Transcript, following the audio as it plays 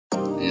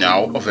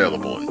Now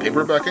available in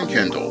paperback and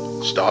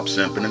Kindle, Stop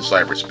Simping in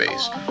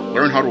Cyberspace.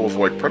 Learn how to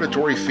avoid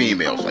predatory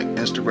females like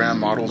Instagram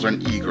models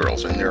and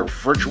e-girls in their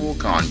virtual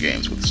con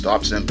games with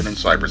Stop Simping in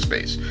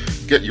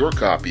Cyberspace. Get your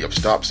copy of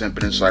Stop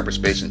Simping in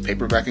Cyberspace in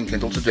paperback and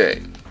Kindle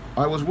today.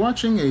 I was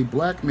watching a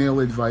Black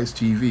Male Advice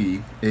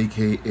TV,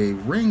 aka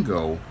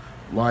Ringo,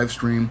 live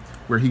stream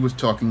where he was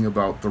talking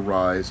about the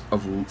rise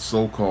of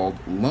so-called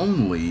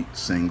lonely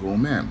single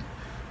men.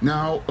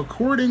 Now,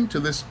 according to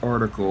this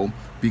article,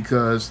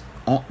 because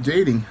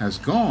dating has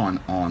gone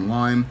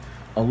online,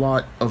 a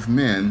lot of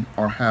men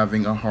are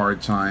having a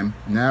hard time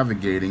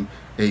navigating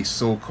a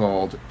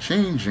so-called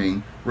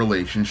changing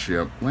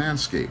relationship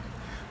landscape.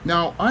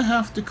 Now, I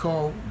have to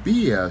call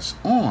BS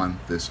on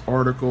this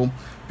article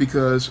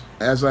because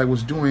as I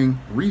was doing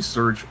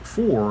research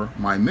for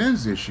my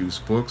men's issues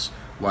books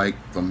like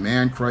The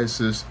Man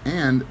Crisis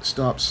and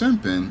Stop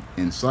Simping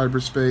in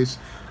Cyberspace,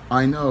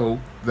 I know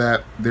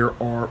that there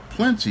are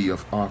plenty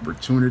of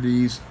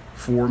opportunities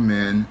for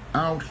men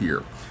out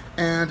here.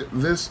 And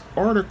this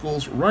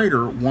article's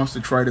writer wants to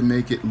try to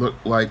make it look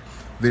like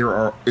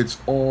it's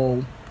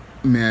all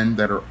men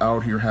that are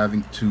out here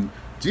having to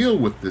deal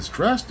with this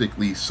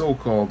drastically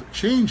so-called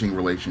changing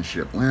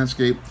relationship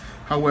landscape.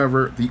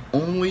 However, the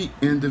only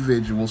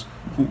individuals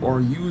who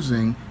are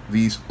using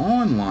these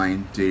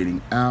online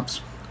dating apps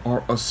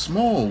are a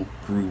small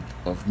group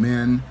of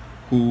men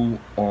who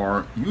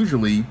are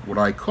usually what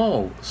I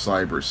call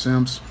cyber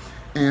simps,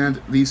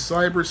 and these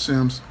cyber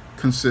simps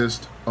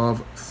consist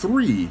of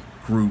three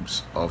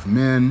groups of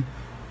men,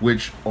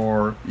 which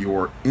are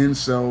your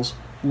incels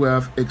who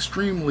have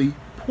extremely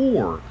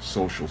poor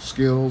social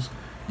skills,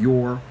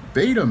 your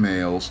beta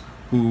males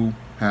who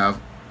have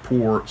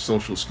poor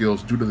social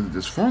skills due to the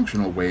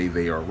dysfunctional way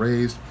they are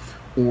raised,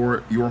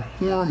 or your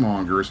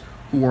whoremongers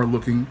who are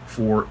looking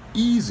for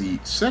easy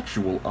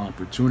sexual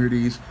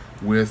opportunities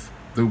with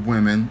the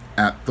women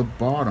at the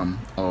bottom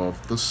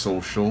of the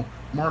social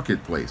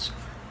marketplace.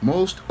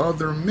 Most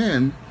other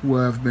men who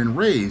have been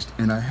raised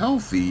in a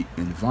healthy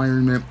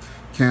environment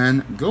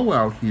can go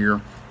out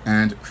here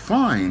and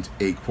find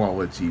a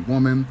quality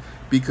woman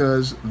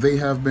because they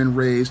have been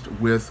raised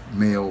with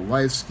male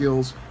life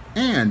skills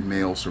and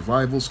male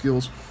survival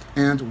skills,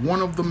 and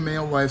one of the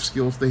male life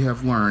skills they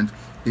have learned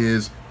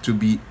is to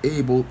be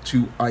able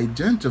to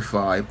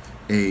identify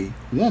a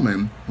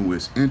woman who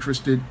is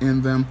interested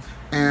in them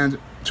and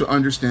to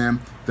understand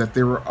that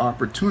there are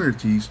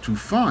opportunities to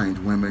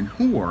find women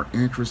who are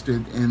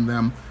interested in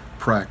them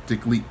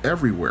practically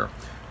everywhere.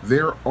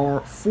 There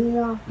are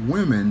 4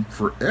 women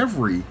for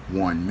every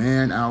 1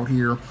 man out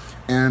here,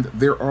 and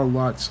there are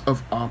lots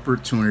of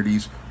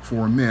opportunities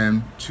for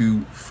men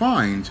to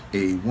find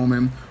a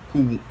woman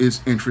who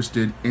is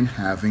interested in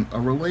having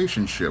a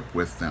relationship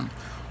with them.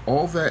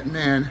 All that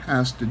man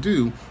has to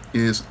do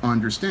is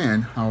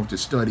understand how to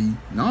study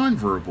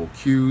nonverbal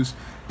cues,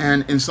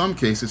 and in some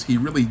cases he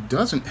really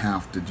doesn't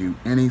have to do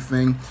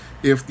anything.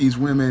 If these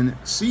women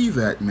see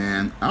that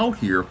man out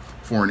here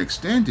for an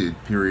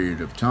extended period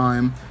of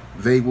time,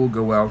 they will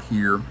go out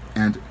here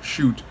and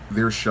shoot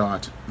their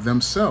shot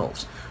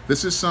themselves.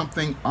 This is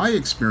something I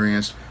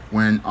experienced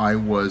when I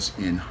was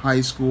in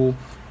high school,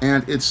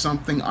 and it's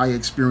something I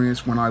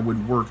experienced when I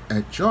would work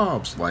at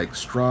jobs like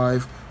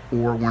Strive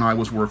or when I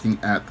was working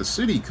at the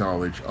City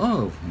College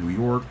of New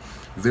York.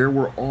 There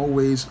were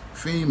always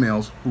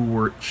females who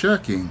were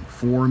checking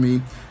for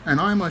me, and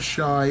I'm a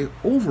shy,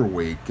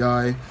 overweight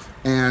guy,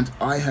 and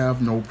I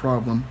have no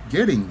problem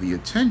getting the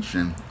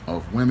attention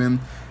of women,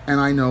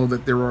 and I know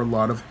that there are a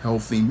lot of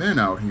healthy men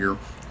out here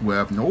who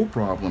have no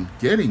problem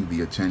getting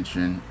the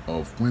attention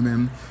of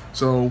women.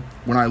 So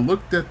when I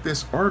looked at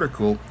this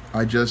article,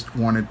 I just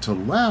wanted to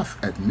laugh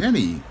at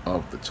many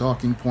of the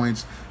talking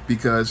points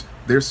because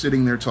they're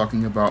sitting there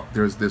talking about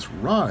there's this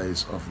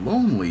rise of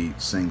lonely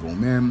single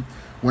men,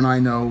 when I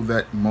know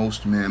that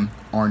most men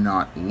are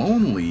not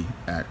lonely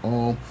at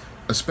all,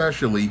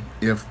 especially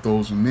if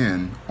those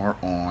men are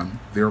on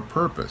their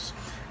purpose.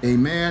 A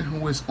man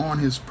who is on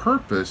his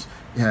purpose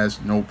has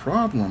no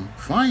problem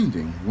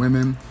finding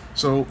women.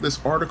 So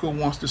this article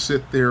wants to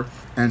sit there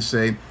and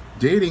say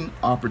dating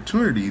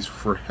opportunities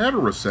for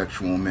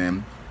heterosexual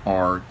men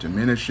are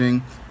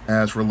diminishing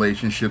as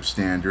relationship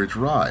standards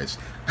rise.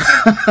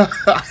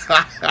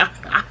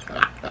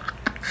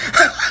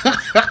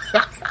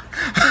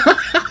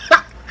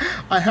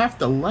 I have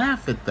to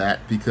laugh at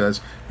that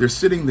because they're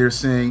sitting there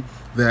saying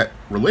that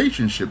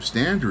relationship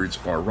standards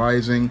are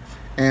rising,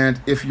 and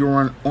if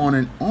you're on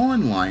an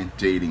online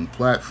dating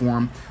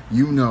platform,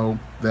 you know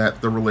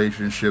that the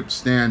relationship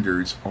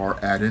standards are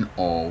at an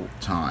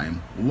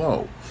all-time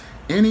low.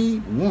 Any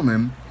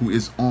woman who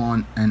is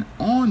on an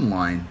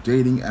online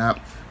dating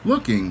app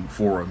looking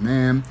for a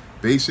man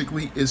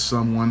basically is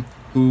someone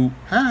who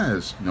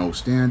has no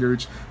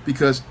standards,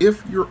 because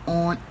if you're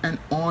on an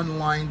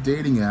online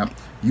dating app,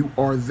 you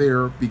are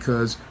there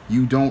because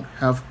you don't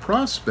have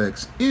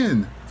prospects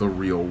in the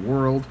real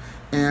world.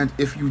 And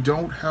if you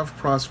don't have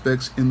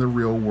prospects in the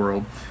real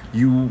world,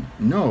 you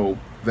know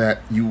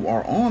that you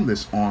are on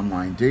this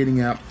online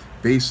dating app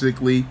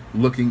basically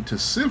looking to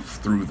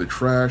sift through the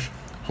trash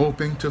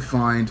hoping to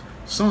find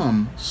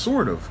some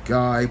sort of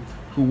guy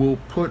who will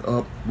put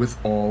up with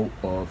all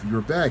of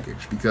your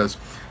baggage, because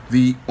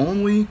the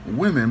only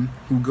women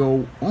who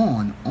go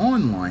on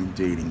online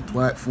dating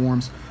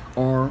platforms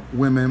are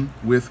women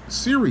with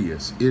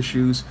serious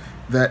issues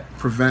that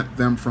prevent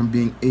them from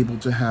being able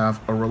to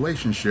have a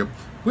relationship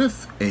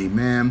with a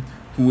man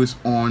who is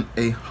on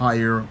a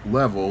higher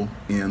level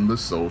in the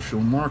social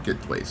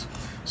marketplace.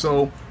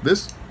 So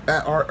this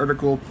our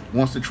article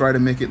wants to try to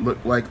make it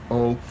look like,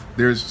 oh,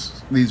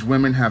 there's these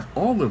women have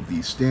all of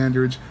these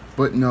standards,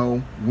 but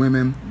no,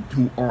 women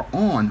who are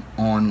on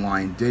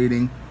online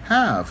dating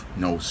have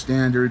no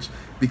standards,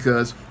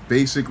 because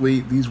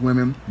basically these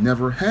women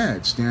never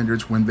had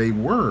standards when they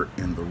were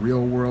in the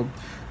real world.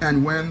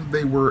 And when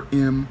they were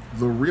in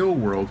the real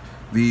world,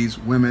 these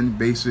women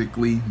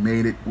basically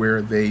made it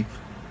where they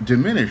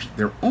diminished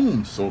their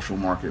own social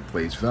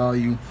marketplace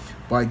value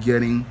by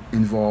getting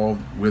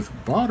involved with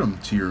bottom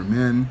tier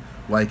men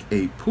like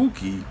a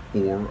Pookie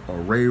or a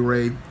Ray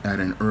Ray at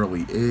an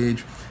early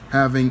age,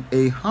 having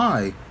a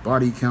high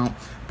body count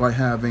by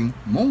having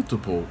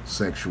multiple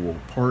sexual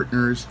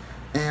partners,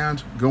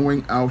 and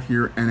going out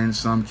here and in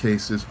some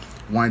cases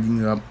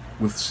winding up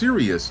with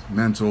serious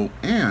mental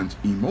and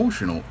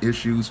emotional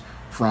issues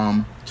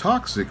from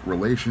toxic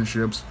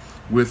relationships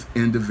with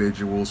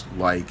individuals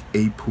like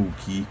a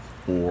Pookie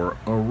or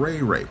a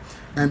Ray Ray.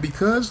 And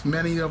because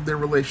many of their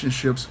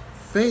relationships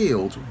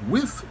failed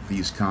with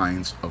these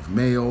kinds of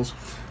males,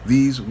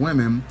 these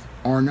women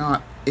are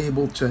not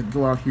able to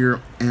go out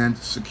here and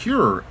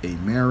secure a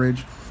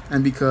marriage.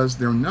 And because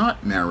they're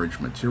not marriage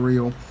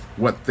material,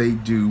 what they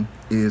do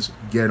is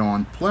get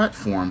on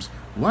platforms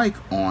like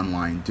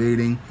online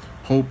dating,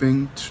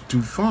 hoping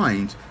to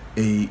find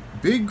a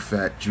big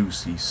fat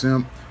juicy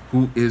simp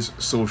who is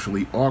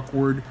socially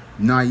awkward,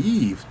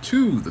 naive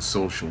to the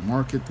social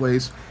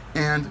marketplace,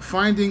 and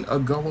finding a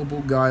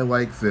gullible guy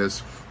like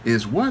this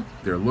is what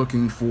they're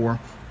looking for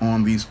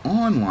on these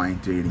online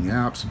dating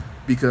apps,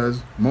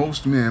 because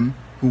most men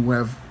who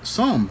have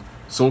some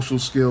social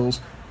skills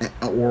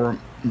or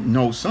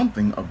know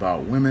something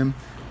about women,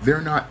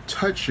 they're not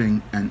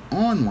touching an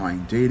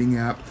online dating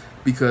app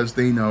because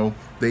they know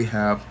they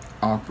have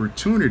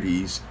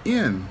opportunities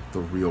in the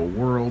real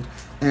world,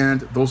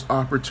 and those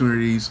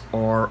opportunities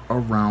are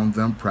around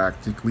them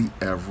practically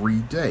every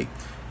day.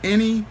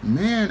 Any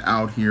man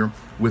out here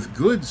with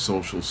good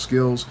social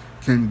skills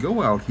can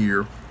go out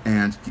here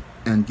and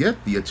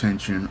get the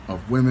attention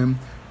of women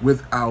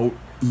without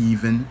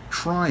even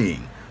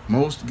trying.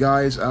 Most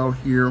guys out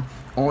here,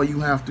 all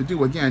you have to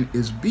do again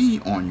is be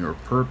on your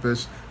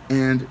purpose,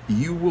 and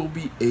you will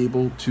be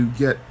able to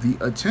get the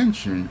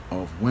attention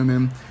of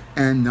women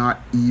and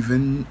not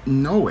even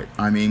know it.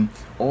 I mean,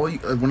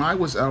 when I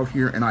was out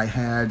here and I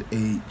had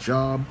a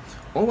job,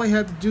 all I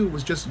had to do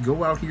was just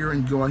go out here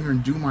and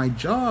do my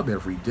job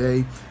every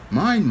day,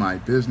 mind my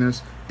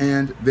business,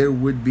 and there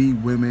would be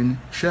women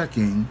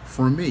checking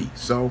for me.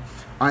 So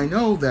I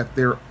know that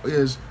there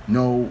is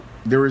no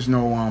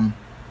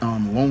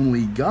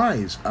lonely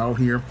guys out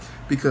here,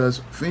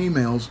 because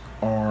females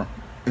are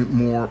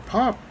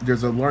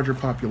there's a larger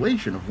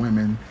population of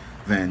women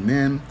than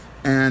men,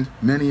 and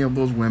many of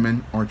those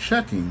women are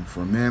checking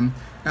for men,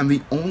 and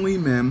the only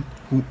men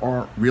who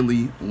are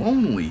really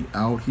lonely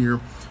out here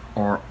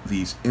are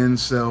these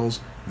incels,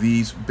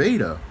 these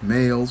beta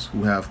males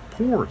who have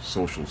poor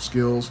social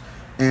skills.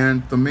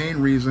 And the main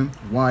reason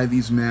why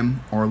these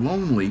men are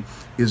lonely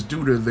is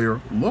due to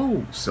their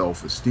low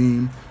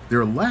self-esteem,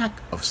 their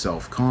lack of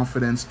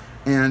self-confidence,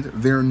 and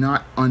they're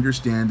not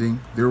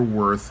understanding their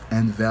worth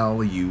and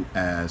value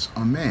as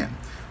a man.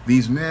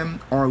 These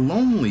men are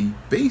lonely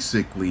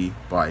basically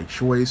by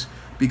choice,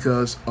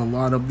 because a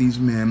lot of these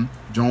men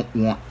don't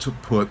want to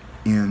put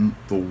in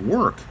the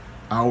work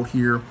out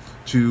here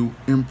to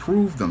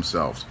improve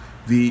themselves.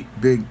 The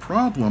big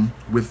problem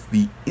with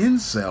the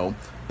incel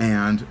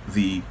and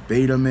the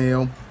beta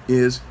male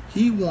is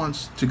he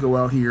wants to go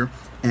out here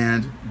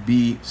and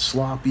be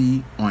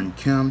sloppy,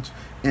 unkempt,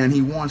 and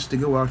he wants to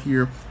go out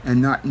here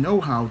and not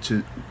know how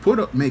to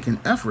make an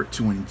effort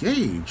to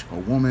engage a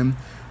woman.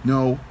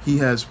 No, he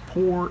has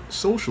poor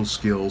social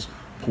skills,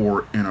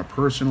 poor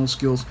interpersonal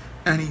skills,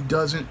 and he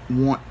doesn't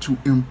want to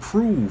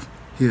improve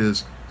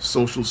his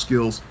social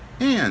skills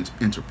and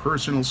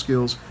interpersonal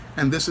skills,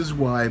 and this is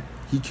why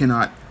he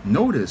cannot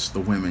notice the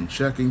women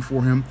checking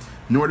for him,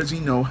 nor does he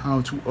know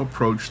how to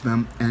approach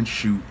them and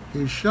shoot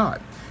his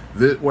shot.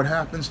 What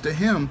happens to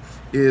him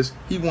is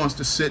he wants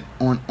to sit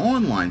on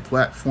online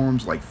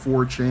platforms like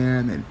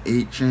 4chan and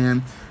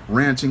 8chan,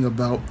 ranting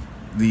about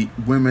the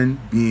women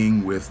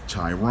being with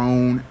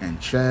Tyrone and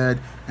Chad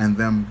and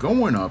them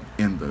going up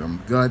in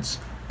them guts,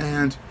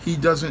 and he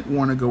doesn't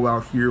want to go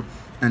out here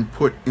and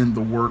put in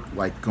the work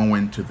like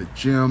going to the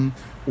gym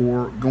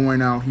or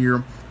going out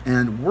here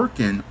and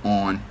working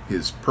on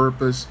his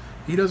purpose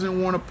He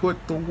doesn't want to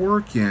put the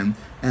work in,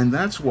 and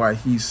that's why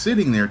he's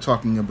sitting there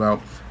talking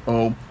about,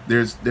 oh,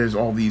 there's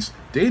all these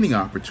dating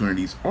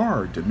opportunities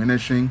are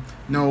diminishing.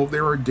 No,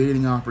 there are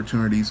dating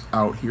opportunities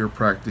out here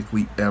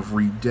practically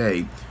every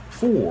day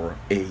for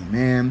a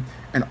man,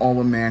 and all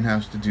a man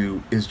has to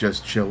do is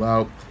just chill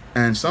out,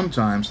 and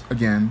sometimes,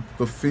 again,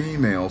 the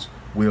females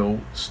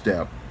will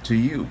step to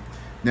you.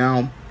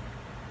 Now,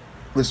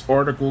 this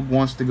article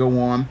wants to go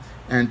on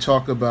and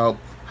talk about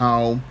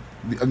how,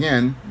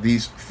 again,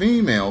 these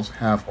females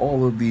have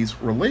all of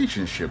these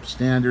relationship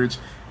standards,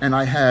 and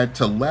I had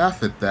to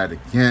laugh at that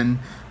again,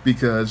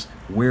 because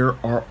where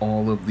are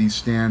all of these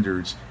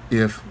standards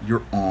if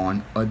you're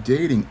on a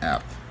dating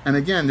app? And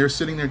again, they're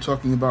sitting there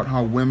talking about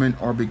how women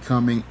are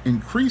becoming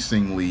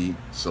increasingly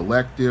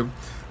selective.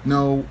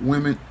 No,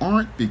 women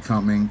aren't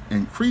becoming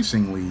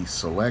increasingly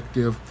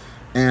selective,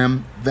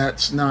 and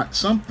that's not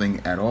something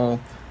at all,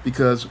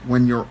 because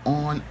when you're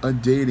on a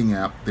dating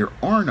app, there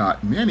are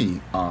not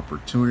many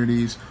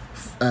opportunities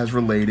as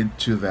related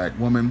to that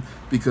woman,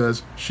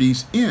 because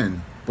she's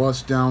in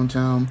Bust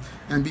Downtown,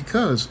 and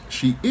because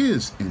she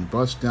is in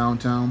Bust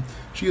Downtown,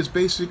 she is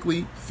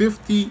basically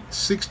 50,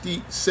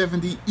 60,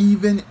 70,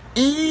 even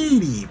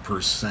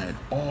 80%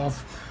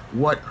 off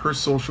what her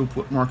social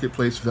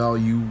marketplace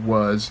value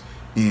was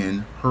in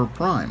her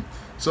prime.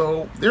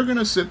 So they're going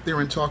to sit there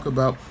and talk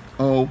about,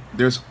 oh,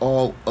 there's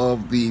all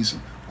of these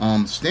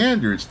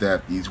standards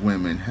that these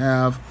women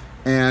have,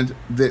 and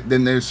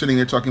then they're sitting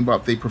there talking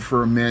about they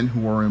prefer men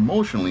who are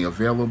emotionally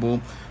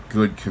available,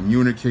 good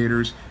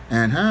communicators,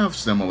 and have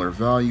similar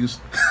values.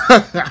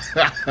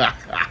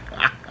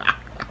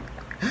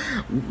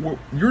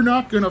 You're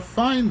not going to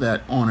find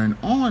that on an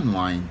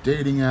online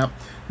dating app.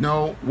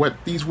 No,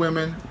 what these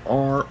women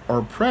are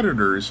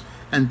predators,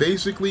 and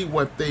basically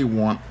what they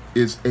want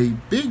is a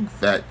big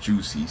fat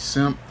juicy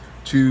simp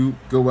to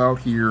go out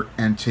here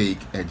and take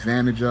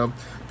advantage of,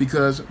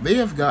 because they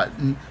have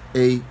gotten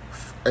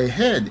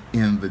ahead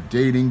in the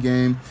dating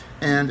game,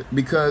 and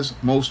because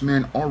most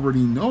men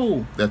already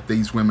know that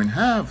these women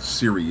have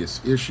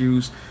serious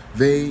issues,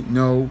 they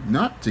know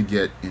not to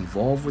get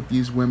involved with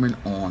these women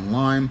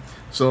online.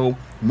 So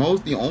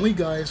the only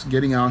guys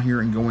getting out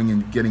here and going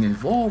and getting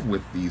involved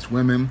with these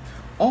women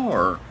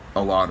are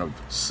a lot of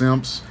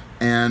simps,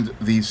 and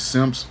these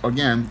simps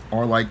again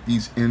are like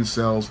these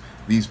incels,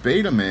 these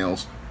beta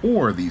males,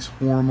 or these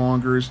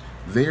whoremongers.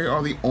 They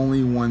are the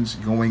only ones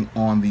going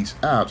on these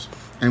apps.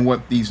 And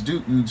what these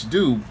dudes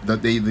do,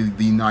 that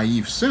the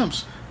naive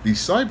simps, these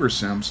cyber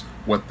simps,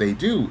 what they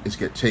do is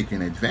get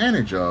taken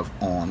advantage of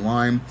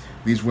online.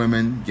 These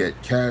women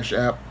get Cash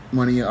App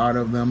money out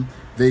of them.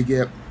 They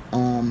get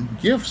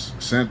gifts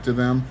sent to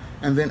them,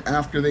 and then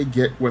after they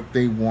get what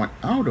they want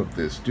out of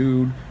this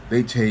dude,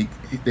 they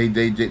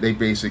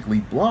basically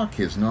block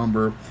his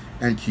number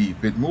and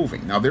keep it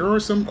moving. Now there are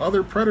some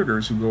other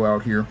predators who go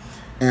out here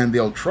and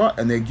they'll try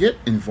and they get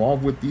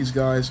involved with these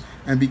guys,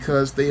 and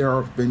because they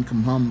are been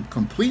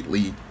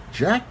completely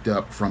jacked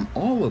up from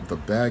all of the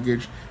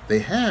baggage they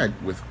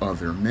had with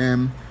other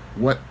men,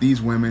 what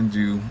these women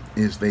do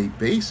is they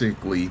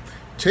basically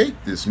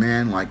take this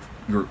man like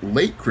your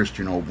late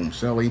Christian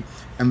Obumseli,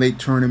 and they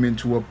turn him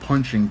into a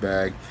punching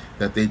bag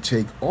that they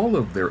take all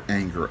of their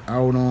anger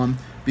out on,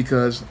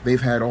 because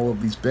they've had all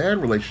of these bad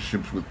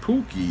relationships with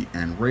Pookie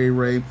and Ray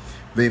Ray.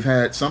 They've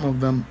had, some of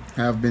them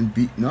have been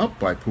beaten up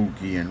by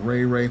Pookie and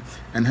Ray Ray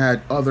and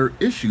had other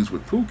issues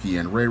with Pookie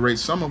and Ray Ray.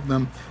 Some of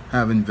them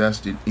have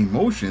invested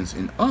emotions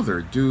in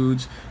other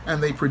dudes,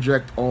 and they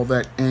project all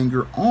that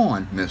anger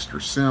on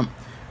Mr. Simp.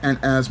 And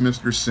as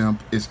Mr.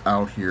 Simp is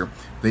out here,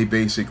 they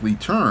basically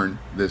turn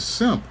this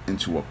simp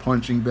into a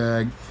punching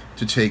bag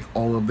to take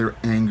all of their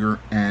anger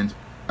and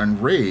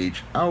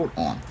rage out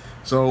on.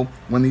 So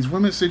when these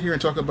women sit here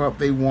and talk about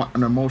they want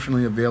an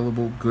emotionally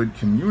available, good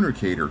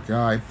communicator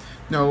guy,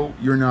 no,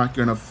 you're not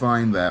going to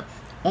find that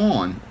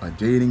on a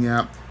dating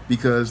app,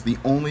 because the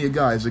only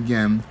guys,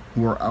 again,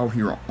 who are out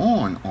here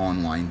on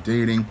online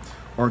dating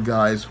are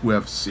guys who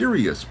have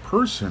serious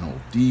personal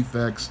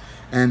defects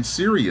and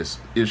serious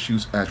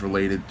issues as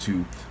related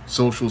to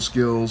social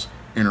skills,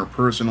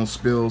 interpersonal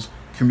skills,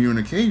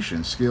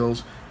 communication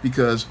skills,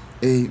 because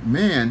a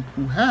man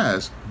who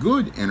has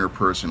good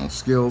interpersonal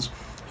skills,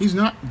 he's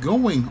not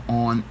going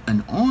on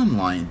an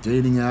online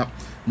dating app.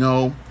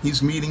 No,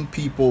 he's meeting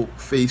people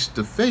face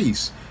to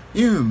face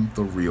in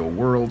the real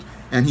world,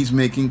 and he's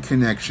making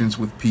connections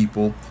with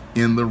people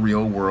in the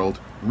real world,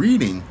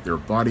 reading their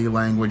body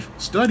language,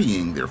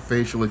 studying their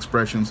facial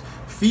expressions,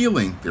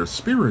 feeling their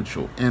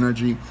spiritual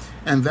energy,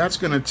 and that's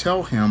going to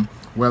tell him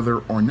whether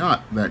or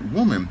not that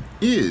woman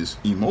is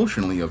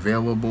emotionally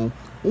available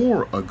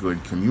or a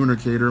good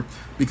communicator,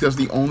 because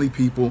the only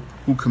people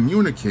who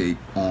communicate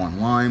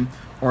online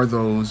are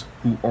those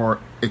who are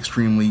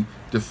extremely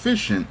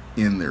deficient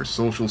in their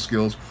social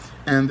skills.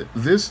 And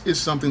this is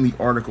something the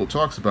article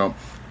talks about,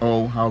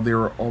 how there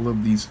are all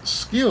of these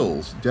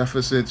skills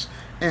deficits,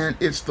 and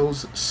it's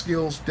those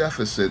skills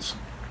deficits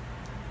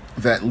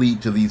that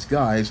lead to these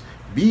guys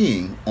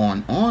being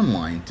on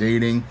online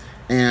dating.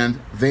 And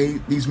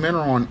these men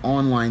are on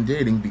online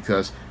dating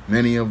because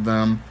many of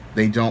them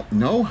They don't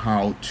know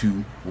how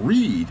to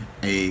read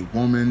a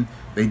woman.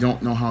 They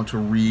don't know how to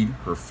read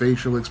her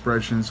facial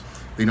expressions.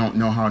 They don't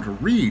know how to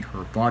read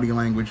her body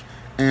language.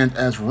 And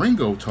as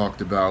Ringo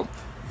talked about,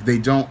 they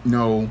don't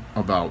know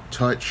about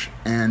touch,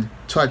 and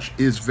touch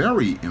is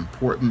very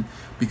important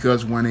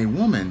because when a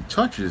woman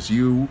touches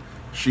you,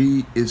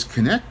 she is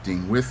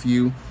connecting with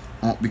you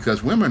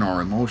because women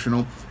are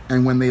emotional,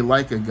 and when they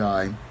like a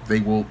guy, they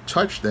will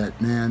touch that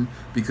man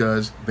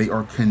because they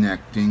are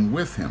connecting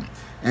with him.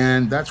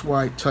 And that's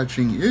why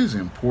touching is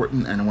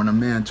important, and when a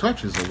man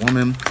touches a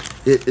woman,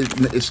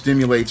 it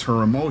stimulates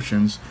her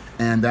emotions,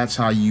 and that's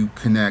how you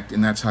connect,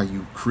 and that's how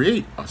you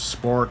create a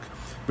spark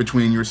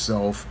between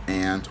yourself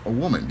and a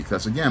woman.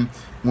 Because again,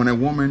 when a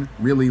woman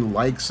really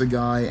likes a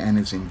guy and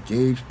is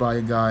engaged by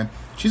a guy,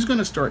 she's going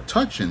to start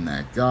touching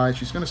that guy.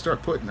 She's going to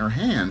start putting her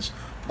hands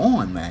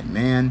on that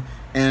man,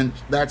 and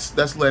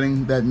that's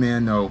letting that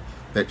man know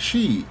that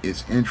she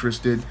is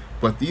interested.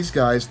 But these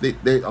guys, they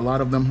a lot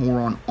of them who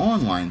are on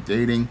online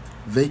dating,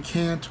 they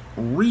can't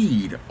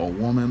read a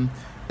woman,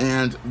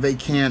 and they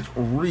can't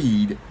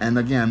read, and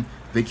again,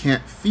 they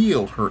can't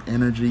feel her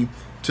energy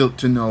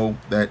to know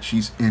that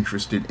she's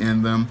interested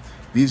in them.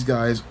 These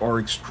guys are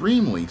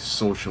extremely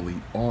socially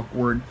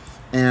awkward,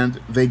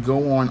 and they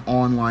go on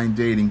online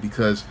dating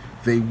because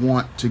they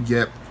want to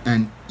get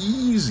an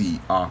easy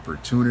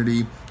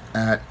opportunity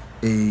at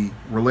a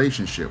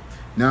relationship.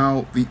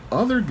 Now, the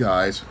other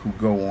guys who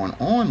go on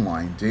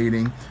online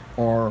dating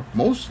are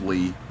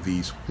mostly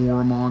these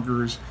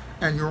whoremongers,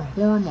 and your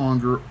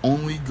whoremonger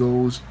only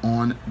goes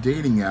on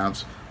dating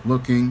apps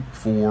looking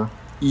for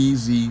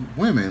easy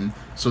women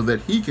so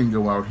that he can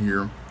go out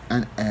here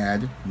and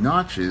add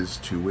notches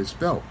to his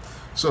belt.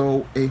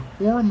 So a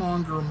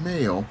whoremonger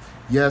male,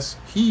 yes,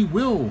 he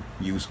will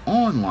use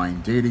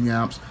online dating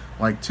apps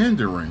like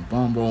Tinder and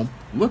Bumble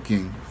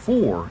looking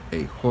for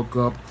a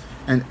hookup,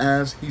 and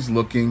as he's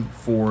looking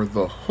for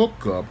the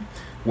hookup,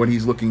 what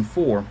he's looking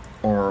for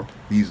are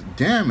these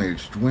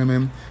damaged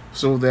women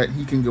so that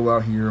he can go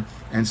out here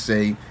and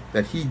say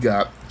that he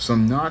got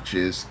some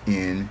notches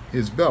in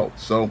his belt.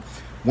 So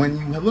when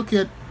you look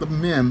at the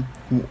men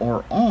who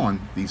are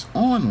on these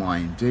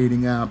online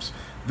dating apps,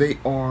 they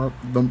are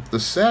the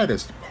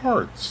saddest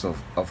parts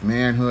of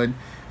manhood.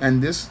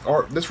 And this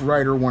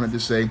writer wanted to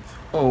say,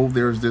 oh,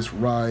 there's this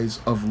rise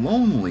of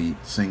lonely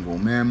single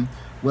men.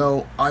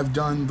 Well, I've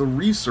done the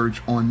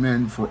research on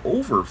men for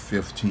over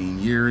 15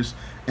 years,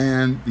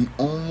 and the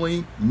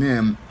only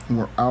men who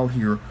are out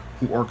here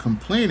who are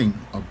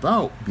complaining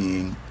about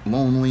being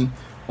lonely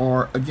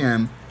are,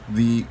 again,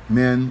 the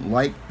men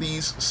like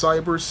these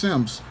cyber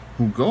simps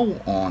who go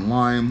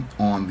online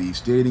on these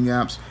dating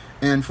apps.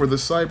 And for the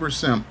cyber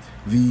simp,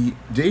 the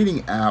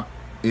dating app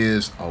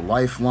is a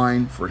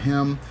lifeline for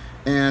him,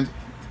 and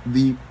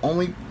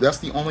that's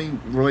the only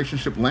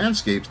relationship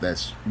landscape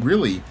that's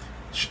really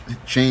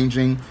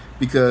changing,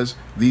 because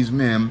these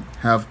men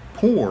have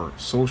poor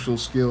social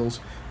skills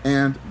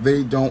and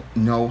they don't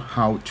know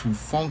how to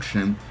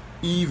function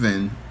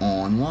even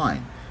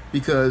online.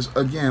 Because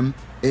again,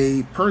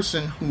 a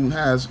person who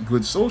has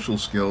good social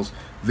skills,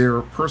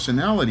 their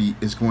personality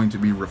is going to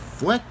be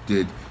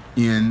reflected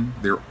in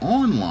their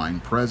online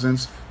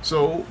presence.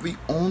 So the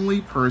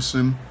only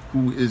person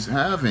who is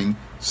having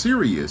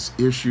serious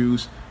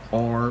issues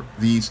are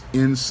these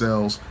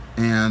incels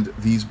and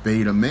these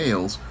beta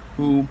males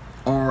who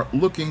are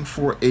looking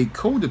for a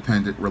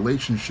codependent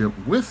relationship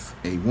with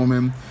a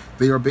woman.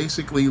 They are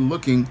basically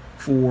looking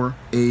for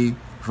a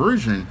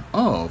version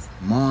of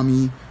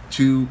mommy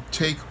to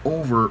take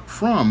over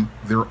from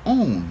their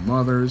own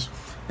mothers.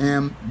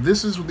 And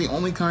this is the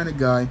only kind of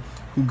guy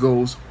who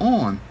goes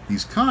on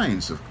these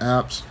kinds of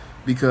apps,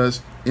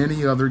 because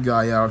any other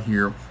guy out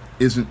here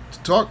isn't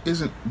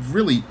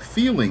really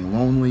feeling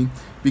lonely,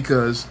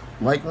 because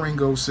like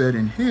Ringo said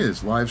in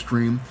his live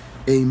stream,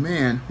 a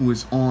man who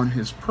is on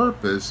his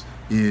purpose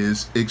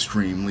is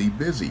extremely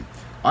busy.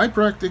 I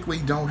practically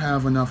don't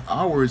have enough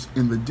hours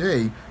in the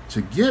day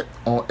to get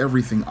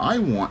everything I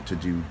want to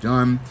do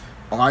done.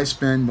 I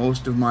spend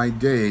most of my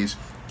days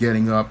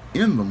getting up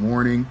in the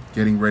morning,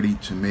 getting ready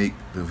to make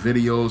the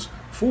videos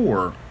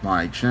for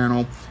my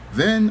channel.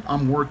 Then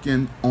I'm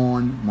working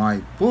on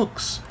my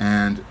books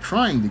and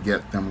trying to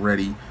get them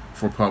ready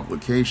for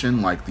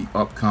publication, like the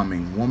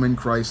upcoming Woman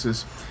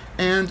Crisis.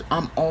 And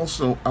I'm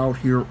also out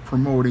here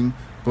promoting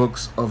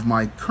books of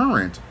my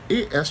current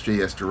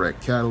SJS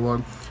Direct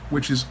catalog,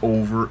 which is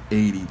over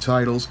 80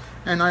 titles,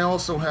 and I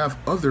also have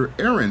other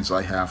errands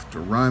I have to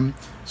run.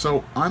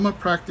 So I'm a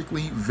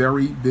practically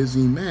very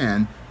busy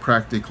man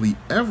practically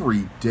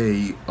every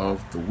day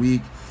of the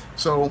week.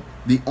 So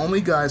the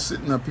only guys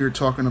sitting up here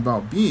talking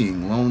about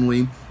being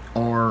lonely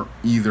are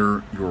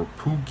either your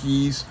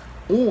Pookies,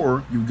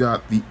 or you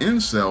got the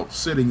incel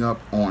sitting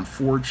up on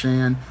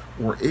 4chan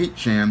or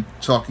 8chan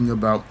talking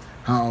about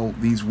how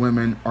these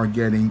women are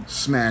getting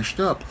smashed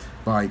up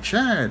by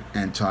Chad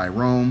and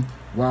Tyrone,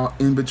 while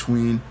in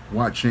between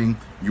watching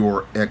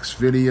your X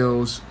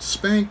videos,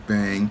 Spank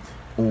Bang,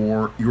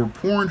 or your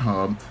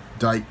Pornhub,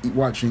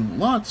 watching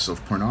lots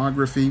of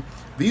pornography.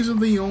 These are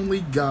the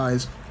only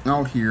guys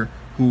out here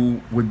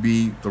who would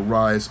be the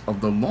rise of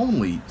the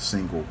lonely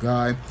single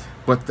guy,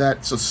 but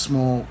that's a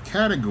small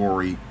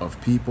category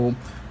of people.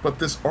 But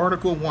this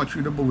article wants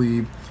you to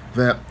believe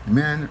that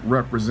men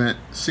represent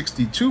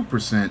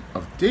 62%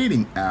 of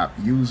dating app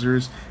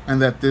users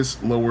and that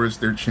this lowers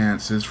their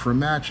chances for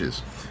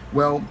matches.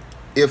 Well,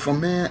 if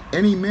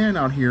any man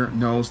out here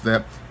knows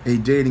that a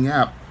dating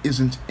app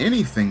isn't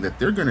anything that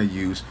they're going to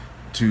use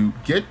to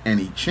get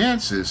any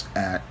chances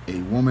at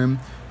a woman,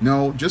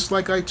 no, just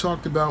like I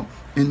talked about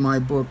in my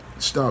book,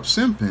 Stop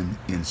Simping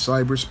in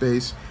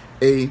Cyberspace,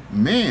 a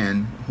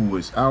man who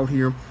is out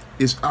here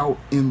is out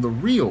in the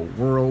real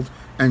world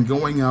and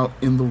going out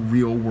in the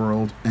real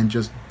world and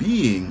just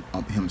being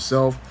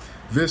himself.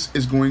 This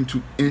is going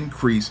to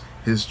increase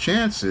his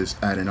chances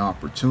at an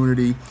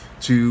opportunity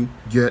to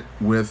get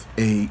with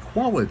a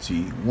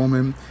quality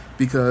woman,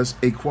 because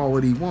a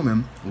quality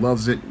woman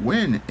loves it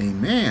when a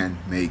man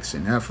makes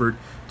an effort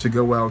to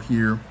go out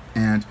here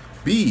and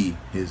be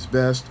his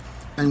best.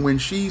 And when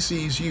she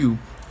sees you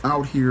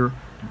out here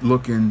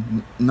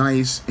looking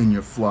nice in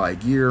your fly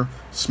gear,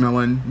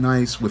 smelling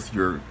nice with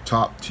your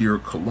top tier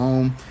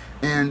cologne,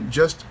 and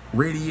just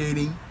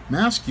radiating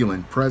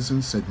masculine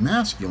presence and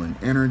masculine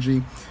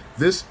energy,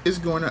 this is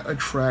going to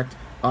attract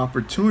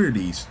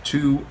opportunities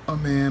to a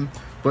man.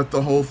 But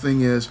the whole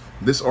thing is,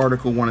 this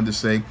article wanted to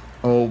say,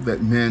 oh,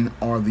 that men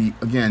are the,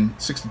 again,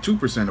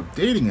 62% of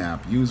dating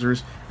app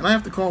users, and I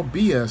have to call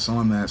BS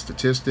on that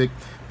statistic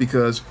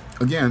because,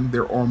 again,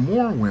 there are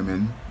more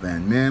women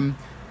than men,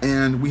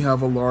 and we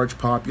have a large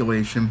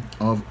population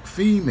of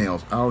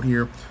females out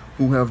here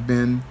who have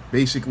been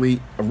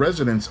basically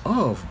residents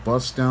of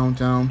Bust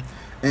Downtown,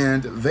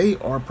 and they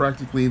are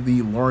practically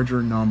the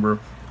larger number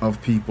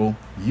of people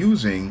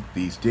using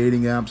these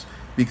dating apps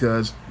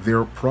because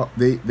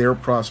their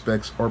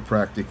prospects are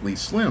practically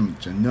slim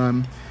to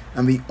none,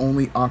 and the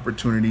only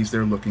opportunities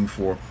they're looking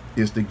for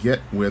is to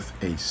get with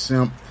a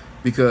simp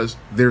because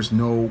there's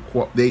no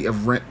they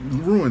have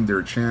ruined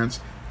their chance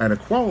at a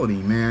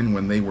quality man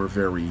when they were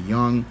very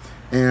young,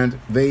 and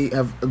they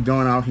have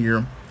gone out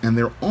here and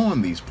they're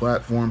on these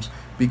platforms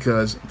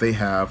because they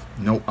have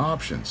no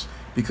options.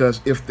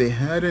 Because if they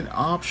had an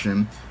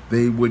option,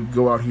 they would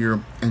go out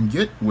here and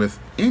get with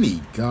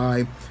any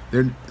guy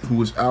who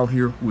was out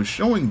here who is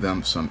showing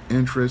them some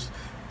interest,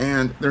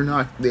 and they're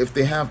not, if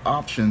they have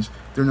options,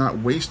 they're not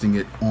wasting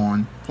it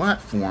on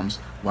platforms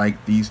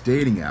like these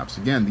dating apps.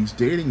 Again, these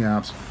dating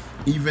apps,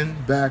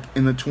 even back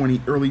in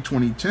the early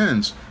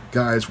 2010s,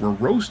 guys were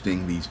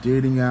roasting these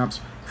dating apps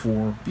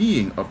for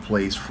being a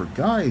place for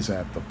guys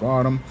at the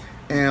bottom.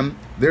 And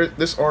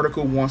this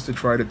article wants to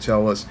try to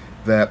tell us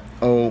that,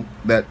 oh,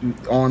 that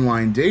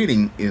online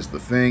dating is the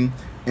thing,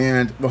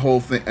 and the whole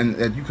thing, and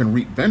that you can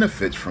reap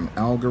benefits from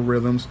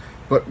algorithms.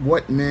 But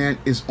what man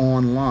is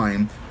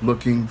online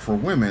looking for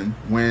women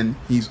when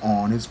he's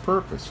on his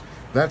purpose?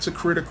 That's a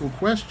critical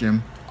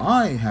question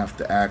I have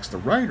to ask the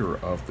writer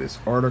of this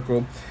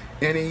article.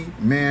 Any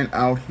man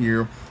out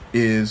here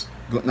is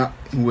not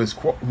who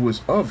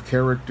is of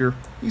character.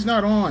 He's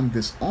not on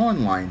this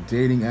online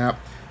dating app.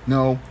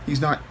 No,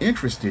 he's not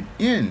interested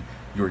in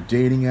your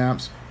dating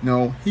apps.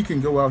 No, he can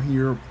go out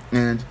here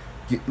and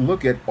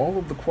look at all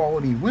of the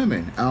quality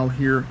women out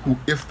here who,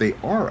 if they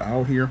are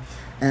out here,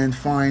 and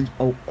find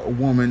a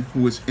woman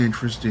who is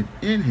interested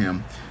in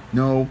him.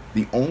 No,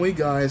 the only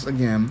guys,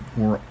 again,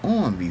 who are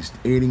on these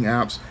dating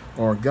apps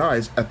are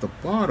guys at the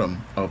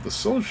bottom of the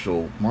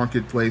social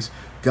marketplace,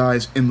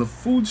 guys in the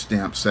food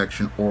stamp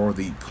section or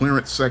the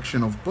clearance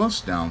section of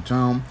Bust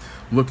Downtown,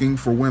 looking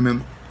for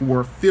women who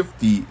are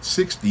 50,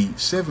 60,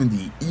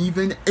 70,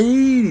 even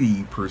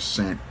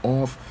 80%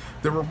 off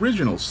their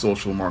original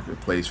social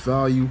marketplace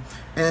value,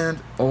 and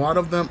a lot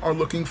of them are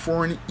looking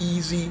for an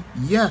easy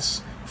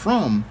yes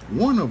from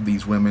one of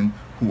these women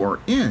who are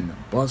in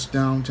Bust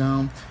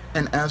Downtown.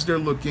 And as they're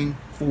looking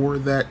for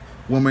that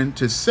woman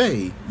to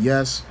say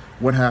yes,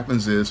 what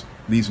happens is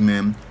these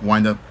men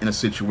wind up in a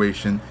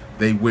situation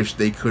they wish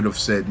they could have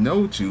said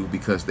no to,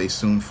 because they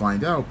soon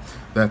find out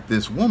that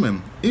this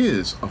woman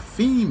is a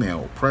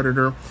female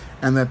predator,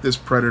 and that this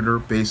predator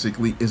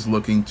basically is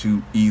looking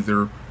to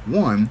either,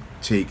 one,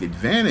 take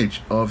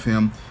advantage of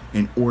him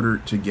in order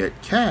to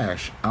get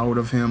cash out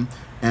of him,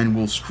 and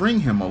will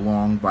string him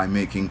along by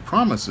making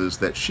promises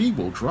that she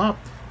will drop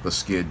the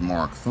skid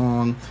mark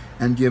thong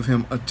and give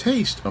him a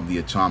taste of the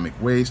atomic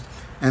waste,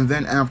 and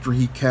then after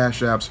he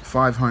cash apps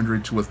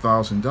 $500 to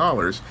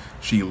 $1,000,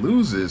 she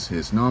loses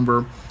his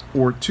number.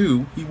 Or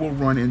two, he will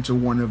run into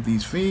one of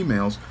these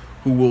females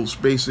who will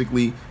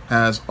basically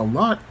has a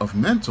lot of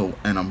mental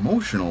and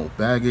emotional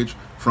baggage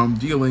from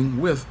dealing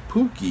with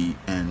Pookie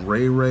and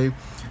Ray Ray.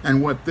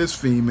 And what this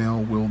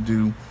female will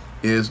do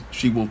is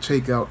she will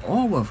take out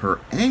all of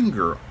her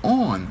anger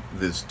on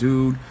this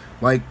dude,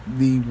 like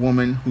the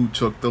woman who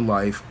took the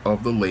life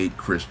of the late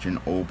Christian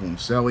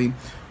Obumseli.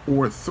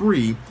 Or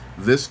three,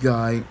 this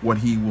guy, what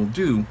he will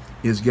do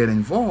is get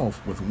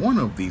involved with one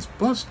of these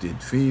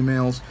busted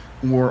females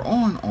who are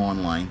on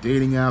online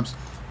dating apps,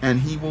 and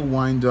he will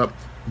wind up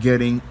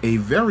getting a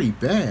very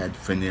bad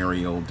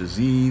venereal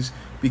disease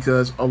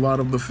because a lot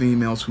of the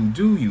females who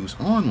do use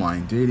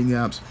online dating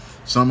apps,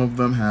 some of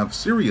them have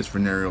serious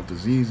venereal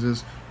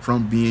diseases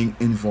from being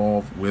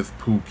involved with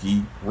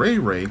Pookie Ray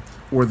Ray,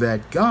 or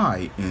that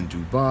guy in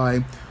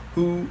Dubai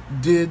who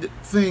did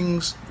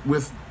things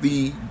with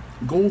the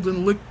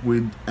golden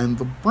liquid and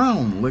the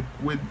brown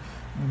liquid.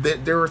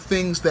 That there are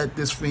things that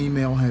this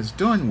female has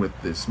done with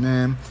this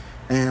man,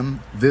 and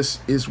this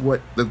is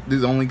what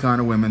the only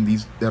kind of women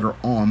that are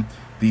on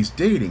these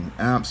dating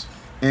apps.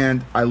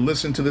 And I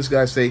listened to this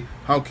guy say,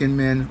 how can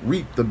men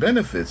reap the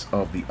benefits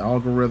of the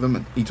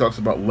algorithm? He talks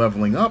about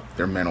leveling up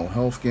their mental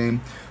health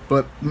game.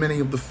 But many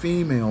of the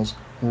females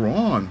who are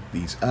on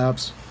these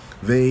apps,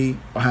 they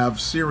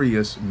have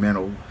serious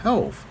mental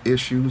health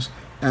issues,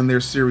 and they're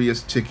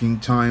serious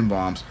ticking time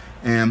bombs.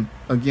 And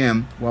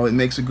again, while it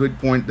makes a good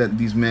point that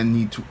these men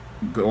need to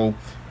go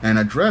and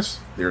address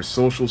their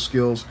social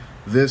skills,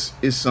 this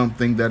is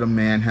something that a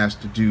man has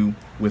to do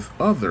with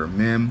other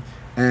men.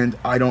 And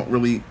I don't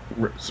really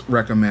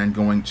recommend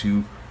going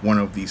to one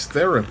of these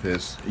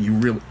therapists,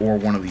 or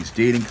one of these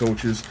dating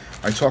coaches.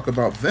 I talk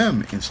about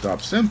them in Stop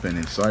Simping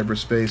in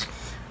Cyberspace.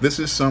 This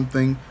is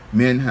something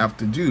men have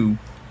to do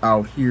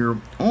out here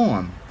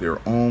on their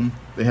own.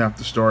 They have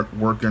to start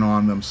working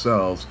on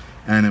themselves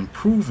and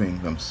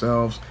improving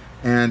themselves.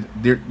 And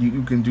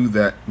you can do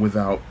that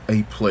without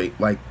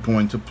like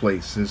going to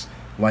places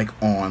like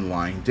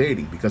online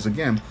dating. Because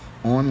again,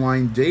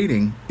 online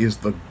dating is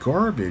the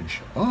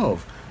garbage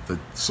of the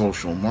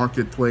social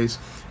marketplace.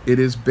 It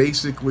is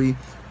basically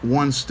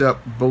one step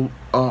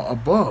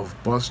above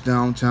Bust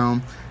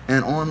Downtown.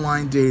 And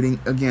online dating,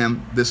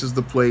 again, this is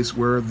the place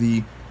where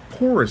the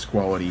poorest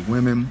quality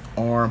women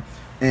are.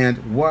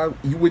 And while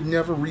you would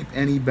never reap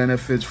any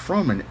benefits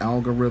from an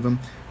algorithm,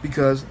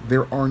 because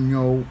there are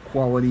no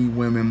quality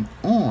women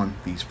on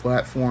these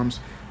platforms.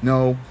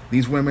 No,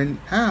 these women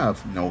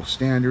have no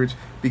standards,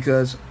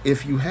 because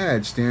if you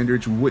had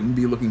standards, you wouldn't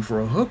be looking for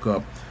a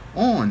hookup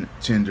on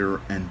Tinder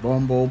and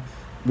Bumble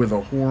with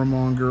a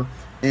whoremonger,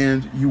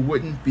 and you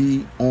wouldn't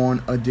be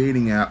on a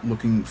dating app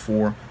looking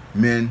for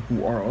men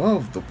who are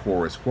of the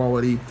poorest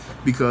quality,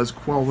 because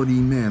quality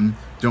men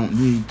don't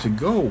need to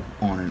go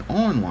on an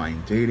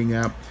online dating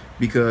app,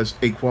 because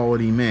a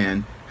quality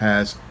man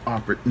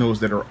knows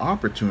there are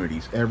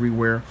opportunities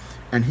everywhere,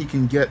 and he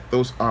can get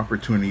those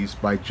opportunities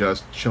by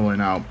just chilling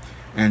out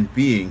and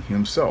being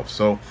himself.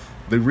 So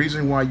the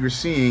reason why you're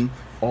seeing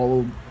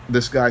all of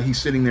this guy,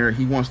 he's sitting there,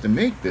 he wants to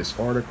make this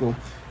article,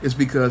 is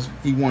because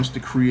he wants to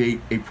create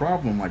a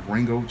problem like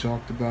Ringo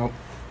talked about,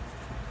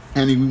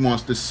 and he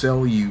wants to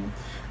sell you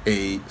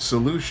a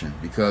solution.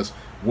 Because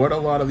what a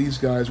lot of these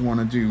guys want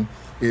to do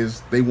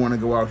is they want to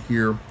go out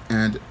here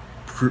and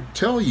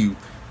tell you,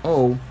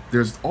 oh,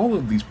 there's all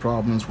of these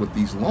problems with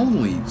these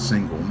lonely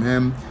single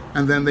men,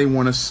 and then they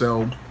want to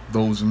sell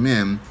those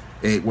men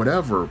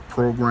whatever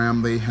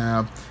program they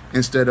have,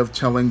 instead of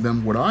telling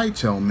them what I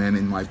tell men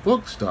in my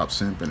book, Stop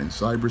Simping in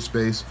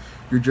Cyberspace.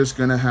 You're just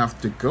going to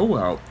have to go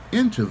out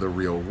into the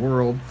real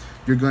world.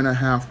 You're going to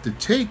have to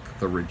take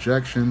the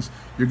rejections.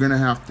 You're going to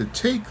have to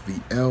take the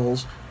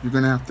L's. You're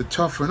going to have to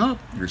toughen up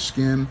your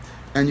skin,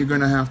 and you're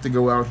going to have to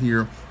go out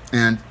here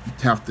and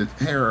have to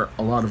hear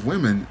a lot of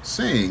women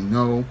saying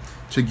no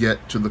to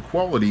get to the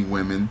quality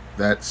women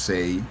that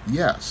say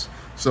yes.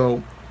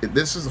 So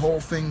this is the whole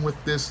thing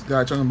with this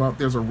guy talking about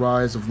there's a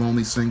rise of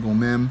lonely single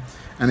men,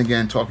 and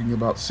again talking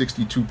about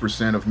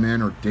 62% of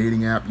men are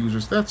dating app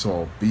users. That's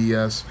all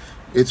BS.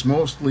 It's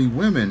mostly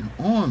women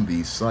on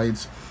these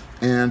sites,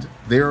 and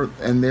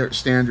their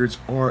standards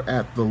are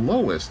at the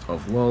lowest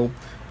of low.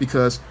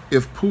 Because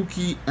if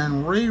Pookie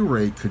and Ray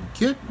Ray could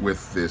get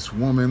with this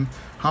woman,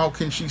 how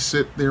can she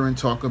sit there and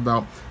talk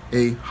about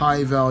a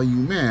high value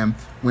man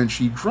when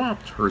she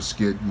dropped her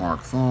skid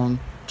mark thong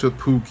to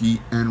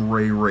Pookie and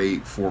Ray Ray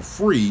for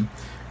free,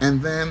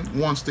 and then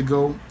wants to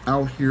go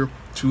out here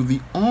to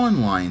the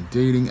online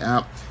dating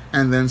app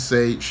and then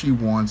say she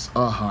wants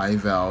a high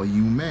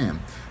value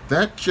man?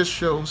 That just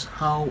shows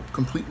how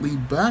completely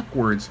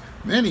backwards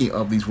many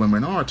of these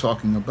women are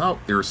talking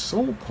about their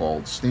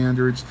so-called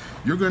standards.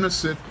 You're going to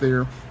sit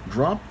there,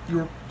 drop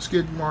your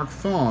skid mark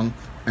thong,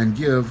 and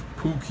give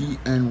Pookie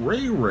and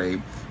Ray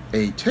Ray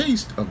a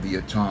taste of the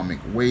atomic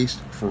waste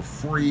for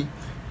free.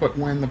 But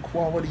when the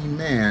quality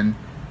man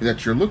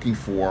that you're looking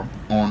for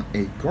on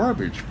a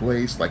garbage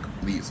place like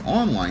these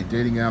online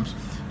dating apps,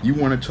 you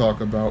want to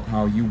talk about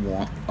how you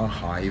want a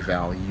high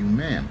value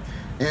man.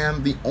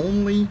 And the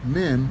only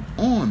men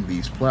on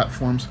these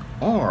platforms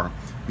are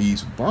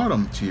these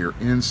bottom tier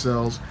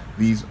incels,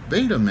 these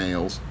beta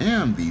males,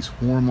 and these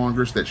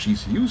whoremongers that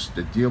she's used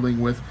to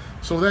dealing with.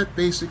 So that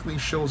basically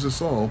shows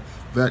us all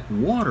that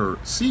water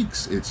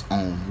seeks its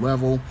own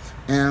level,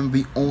 and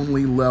the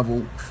only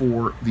level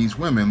for these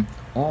women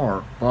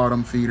are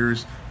bottom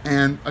feeders.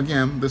 And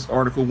again, this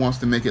article wants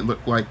to make it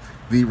look like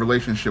the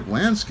relationship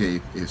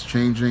landscape is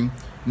changing.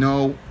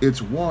 No,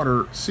 it's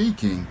water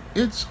seeking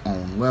its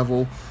own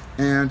level.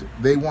 and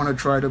they want to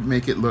try to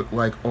make it look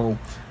like, oh,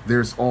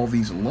 there's all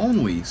these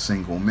lonely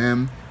single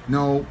men.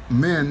 No,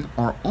 men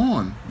are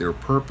on their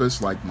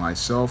purpose, like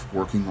myself,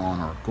 working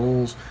on our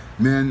goals.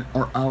 Men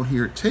are out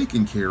here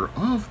taking care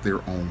of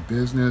their own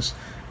business,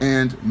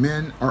 and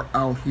men are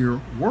out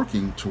here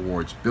working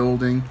towards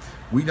building.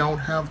 We don't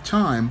have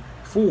time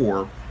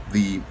for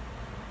the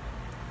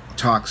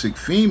toxic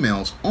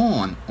females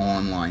on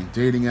online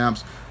dating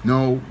apps.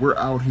 No, we're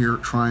out here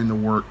trying to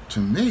work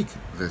to make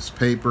this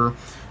paper,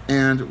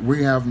 and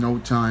we have no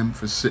time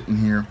for sitting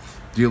here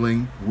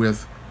dealing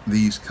with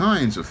these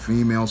kinds of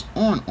females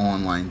on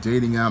online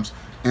dating apps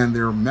and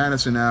their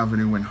Madison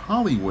Avenue and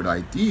Hollywood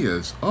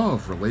ideas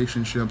of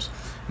relationships.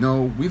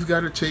 No, we've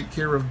got to take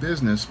care of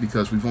business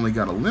because we've only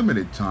got a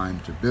limited time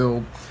to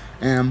build.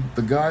 And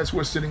the guys who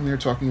are sitting there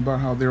talking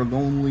about how they're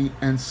lonely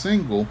and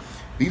single,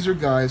 these are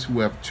guys who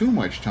have too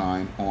much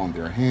time on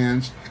their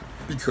hands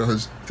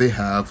because they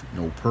have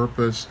no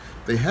purpose,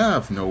 they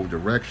have no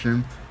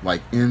direction,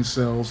 like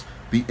incels.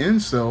 The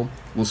incel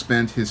will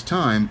spend his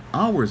time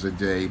hours a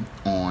day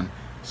on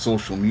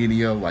social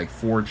media like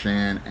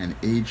 4chan and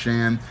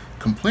 8chan,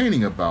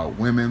 complaining about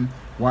women,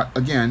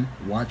 again,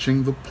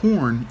 watching the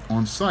porn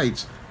on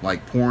sites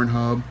like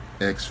Pornhub,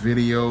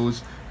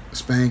 Xvideos,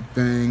 Spank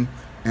Bang,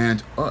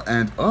 and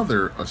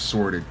other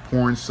assorted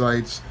porn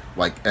sites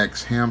like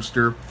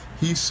Xhamster.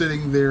 He's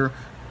sitting there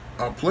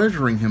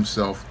pleasuring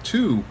himself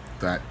to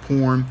that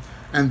porn,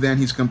 and then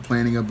he's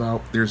complaining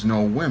about there's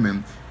no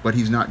women, but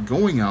he's not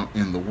going out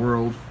in the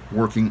world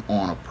working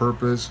on a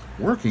purpose,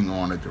 working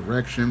on a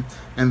direction,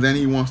 and then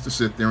he wants to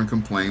sit there and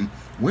complain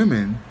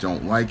women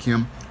don't like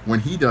him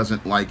when he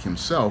doesn't like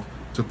himself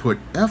to put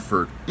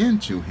effort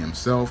into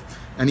himself,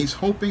 and he's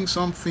hoping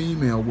some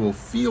female will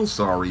feel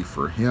sorry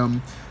for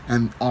him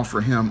and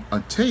offer him a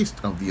taste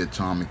of the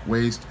atomic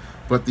waste,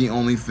 but the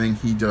only thing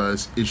he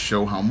does is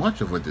show how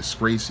much of a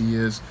disgrace he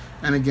is.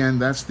 And again,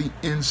 that's the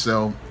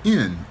incel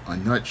in a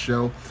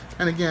nutshell.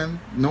 And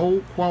again, no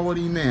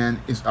quality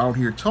man is out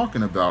here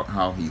talking about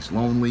how he's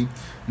lonely.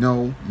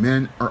 No,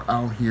 men are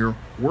out here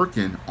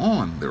working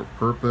on their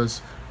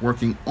purpose,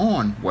 working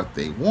on what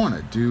they want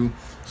to do.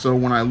 So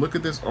when I look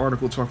at this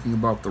article talking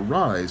about the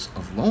rise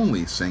of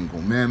lonely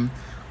single men,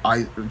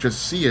 I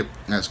just see it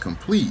as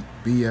complete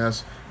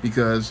BS,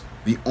 because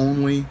the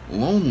only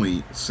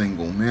lonely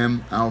single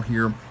men out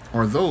here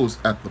are those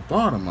at the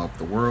bottom of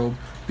the world,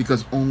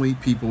 because only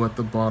people at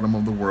the bottom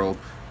of the world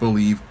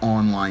believe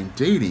online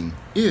dating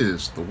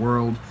is the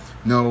world.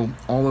 No,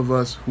 all of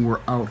us who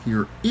are out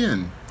here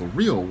in the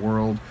real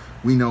world,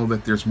 we know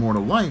that there's more to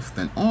life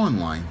than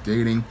online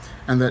dating,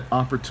 and that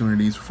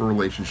opportunities for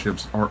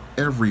relationships are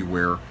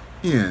everywhere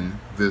in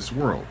this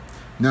world.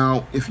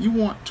 Now, if you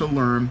want to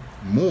learn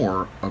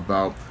more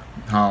about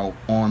how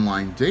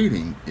online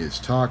dating is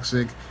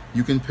toxic,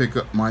 you can pick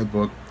up my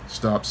book,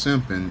 Stop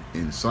Simping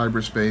in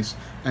Cyberspace,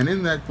 and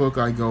in that book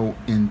I go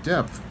in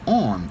depth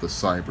on the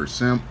cyber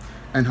simp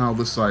and how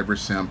the cyber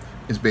simp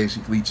is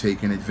basically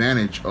taken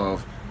advantage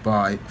of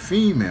by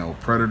female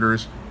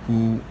predators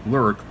who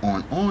lurk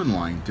on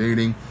online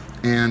dating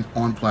and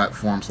on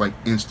platforms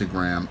like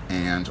Instagram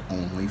and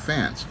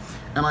OnlyFans.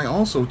 And I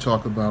also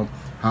talk about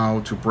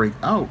how to break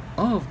out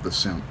of the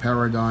simp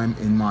paradigm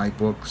in my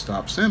book,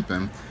 Stop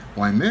Simping,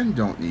 Why Men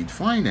Don't Need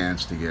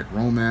Finance to Get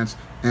Romance,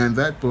 and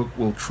that book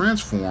will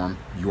transform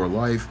your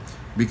life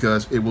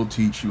because it will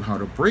teach you how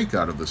to break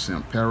out of the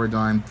simp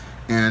paradigm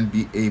and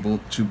be able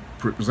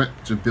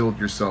to build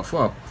yourself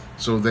up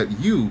so that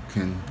you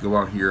can go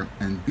out here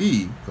and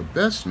be the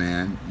best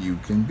man you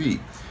can be.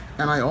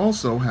 And I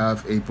also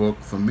have a book,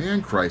 The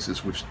Man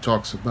Crisis, which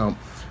talks about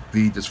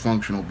the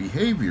dysfunctional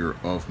behavior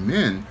of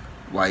men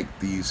like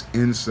these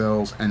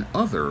incels and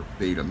other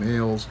beta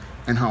males,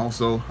 and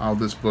also how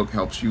this book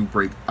helps you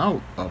break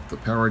out of the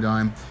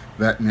paradigm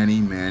that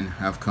many men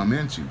have come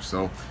into.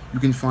 So you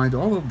can find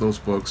all of those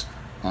books,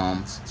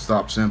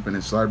 Stop Simping in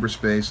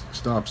Cyberspace,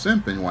 Stop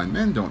Simping, Why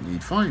Men Don't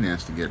Need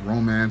Finance to Get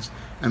Romance,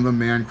 and The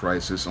Man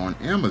Crisis on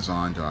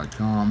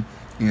Amazon.com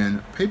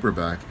in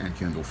paperback and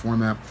Kindle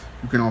format.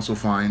 You can also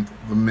find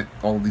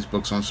all of these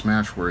books on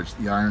Smashwords,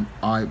 the Iron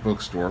Eye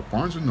Bookstore,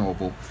 Barnes &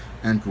 Noble,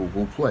 and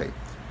Google Play.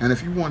 And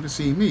if you want to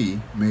see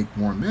me make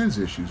more men's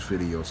issues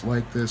videos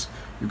like this,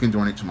 you can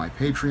donate to my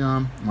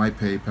Patreon, my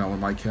PayPal, or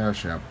my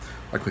Cash App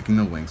by clicking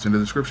the links in the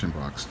description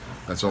box.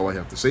 That's all I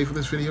have to say for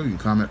this video. You can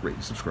comment, rate,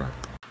 and subscribe.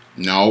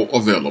 Now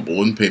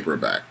available in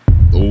paperback.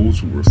 Those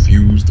who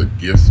refuse the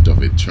gift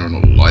of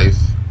eternal life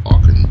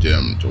are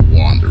condemned to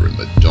wander in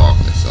the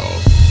darkness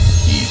of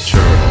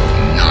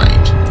eternal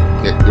night.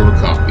 Get your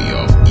copy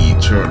of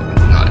Eternal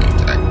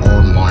Night at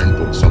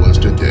onlinebooks.com.